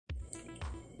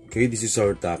Okay, this is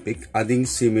our topic, adding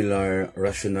similar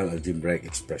rational algebraic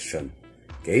expression.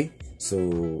 Okay,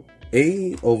 so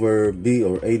A over B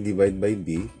or A divided by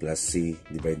B plus C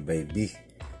divided by B.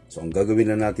 So, ang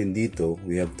gagawin na natin dito,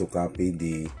 we have to copy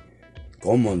the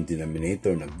common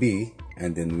denominator na B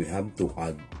and then we have to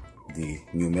add the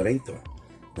numerator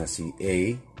na si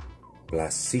A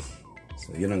plus C.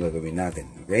 So, yun ang gagawin natin.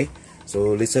 Okay,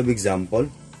 so let's have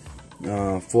example.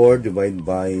 4 divided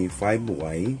by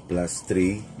 5y plus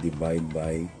 3 divided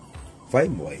by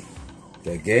 5y.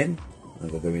 Okay, again, ang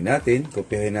gagawin natin,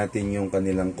 kopyahin natin yung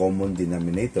kanilang common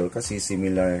denominator kasi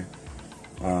similar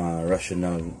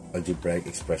rational algebraic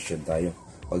expression tayo.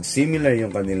 Pag similar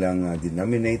yung kanilang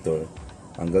denominator,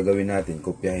 ang gagawin natin,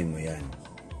 kopyahin mo yan.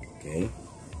 Okay?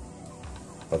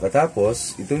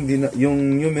 Pagkatapos, yung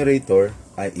numerator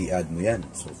ay i-add mo yan.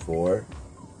 So, 4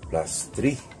 plus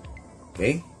 3.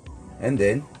 Okay? And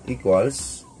then,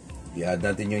 equals, i-add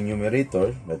natin yung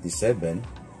numerator, that is 7.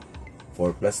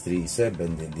 4 plus 3 is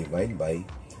 7, then divide by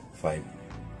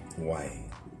 5y.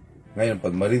 Ngayon,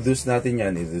 pag ma-reduce natin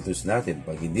yan, i-reduce natin.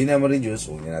 Pag hindi na ma-reduce,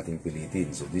 huwag na natin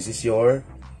pilitin. So, this is your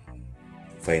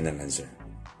final answer.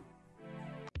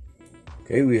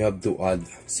 Okay, we have to add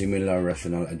similar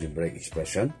rational algebraic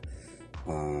expression.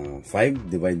 5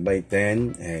 divided by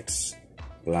 10x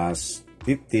plus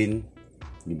 15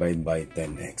 divided by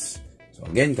 10x. So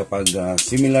again, kapag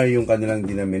similar yung kanilang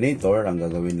denominator, ang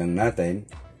gagawin lang natin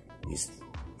is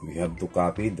we have to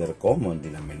copy their common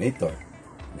denominator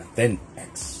na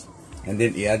 10x. And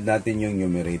then i-add natin yung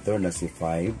numerator na si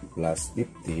 5 plus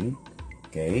 15.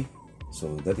 Okay?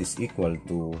 So that is equal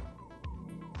to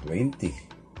 20.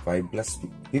 5 plus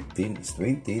 15 is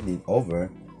 20 din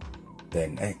over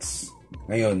 10x.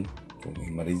 Ngayon, kung may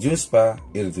ma-reduce pa,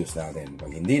 i-reduce natin. Pag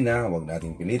hindi na, huwag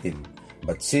natin pilitin.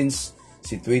 But since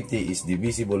si 20 is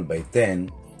divisible by 10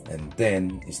 and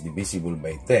 10 is divisible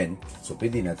by 10, so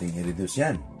pwede natin i-reduce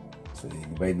yan. So,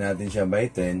 i-divide natin siya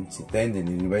by 10. Si 10, then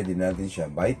i-divide din natin siya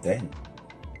by 10.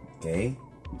 Okay?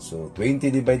 So, 20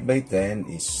 divided by 10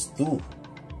 is 2.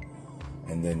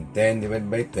 And then, 10 divided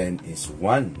by 10 is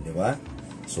 1. Di ba?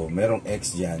 So, merong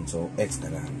x dyan. So, x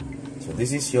na lang. So,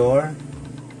 this is your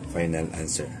final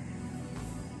answer.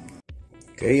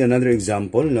 Okay, another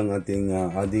example ng ating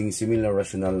adding similar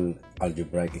rational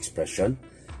algebraic expression.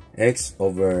 X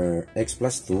over x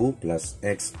plus 2 plus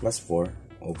x plus 4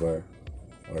 over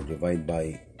or divide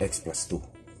by x plus 2.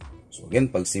 So again,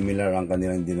 pag similar ang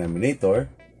kanilang denominator,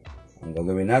 ang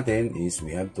gagawin natin is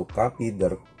we have to copy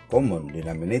their common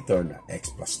denominator na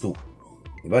x plus 2.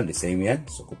 Diba? The same yan.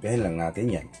 So kopyahin lang natin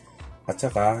yan. At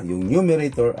saka, yung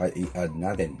numerator ay i-add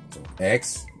natin. So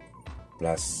x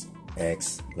plus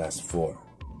 4.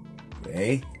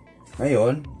 Okay?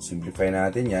 Ngayon, simplify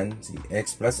natin yan. Si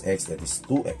x plus x, that is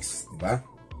 2x. Diba?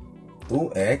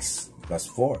 2x plus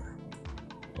 4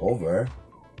 over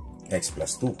x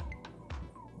plus 2.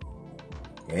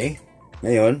 Okay?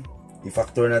 Ngayon,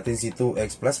 i-factor natin si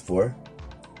 2x plus 4.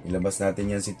 Ilabas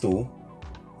natin yan si 2.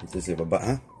 Ito sa baba,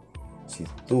 ha? Si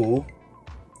 2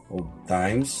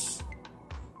 times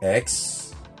x.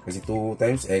 Kasi 2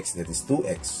 times x, that is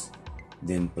 2x.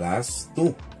 Then plus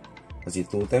 2. Kasi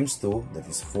 2 times 2, that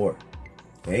is 4.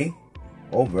 Okay?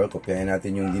 Over, kopyahin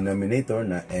natin yung denominator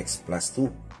na x plus 2.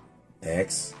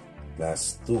 X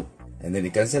plus 2. And then,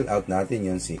 i-cancel out natin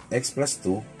yung si x plus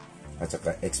 2 at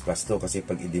saka x plus 2. Kasi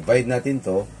pag i-divide natin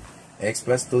to, x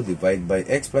plus 2 divide by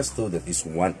x plus 2, that is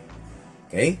 1.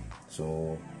 Okay?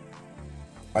 So,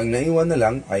 ang naiwan na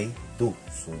lang ay 2.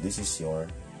 So, this is your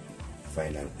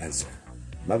final answer.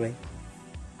 Bye-bye.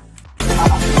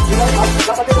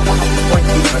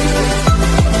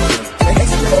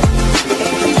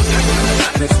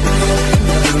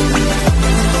 Next.